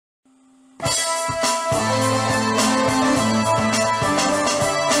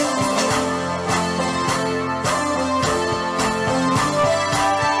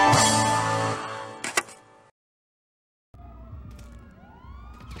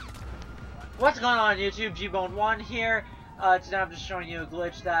What's going on YouTube? Gbone1 here. Today I'm just showing you a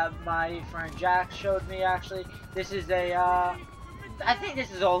glitch that my friend Jack showed me actually. This is a, I think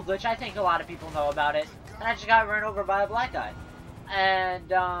this is an old glitch. I think a lot of people know about it. And I just got run over by a black guy. And,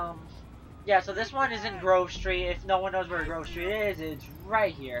 yeah, so this one is in Grove Street. If no one knows where Grove Street is, it's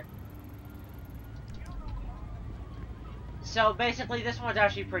right here. So basically this one's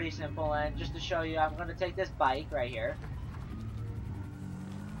actually pretty simple, and just to show you, I'm going to take this bike right here.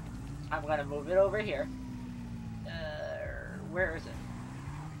 I'm going to move it over here. Where is it?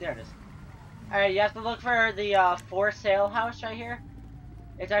 There it is. Alright, you have to look for the for sale house right here.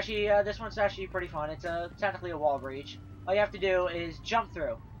 It's actually, this one's actually pretty fun. It's technically a wall breach. All you have to do is jump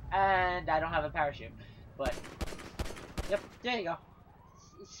through. And I don't have a parachute. But, yep, there you go.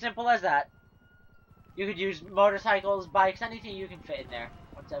 Simple as that. You could use motorcycles, bikes, anything you can fit in there.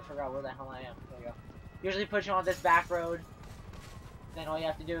 Once I figure out where the hell I am. There you go. Usually put you on this back road. Then all you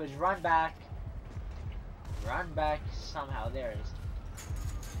have to do is run back. Run back somehow. There it is.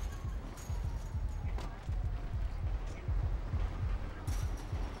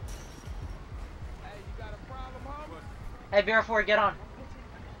 Hey, you got a problem, homie? Hey, BR4, get on.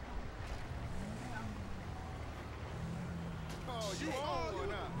 Oh, you on one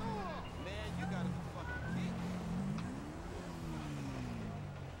up. Man, you got a fucking kick.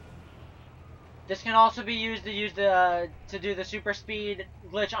 This can also be used to do the super speed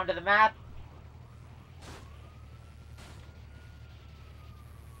glitch onto the map.